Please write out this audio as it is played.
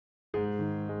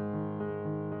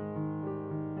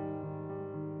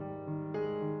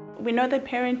We know that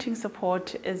parenting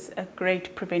support is a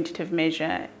great preventative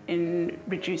measure in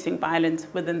reducing violence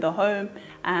within the home.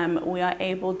 We are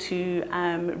able to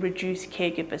reduce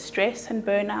caregiver stress and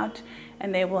burnout,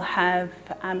 and they will have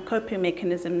coping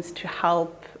mechanisms to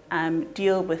help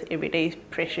deal with everyday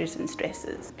pressures and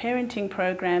stresses. Parenting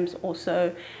programs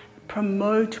also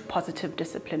promote positive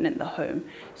discipline in the home,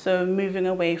 so moving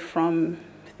away from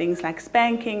things like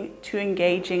spanking to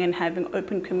engaging and having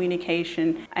open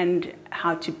communication and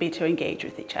how to better engage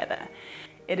with each other.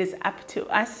 It is up to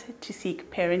us to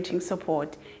seek parenting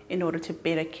support in order to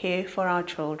better care for our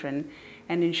children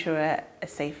and ensure a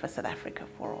safer South Africa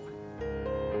for all.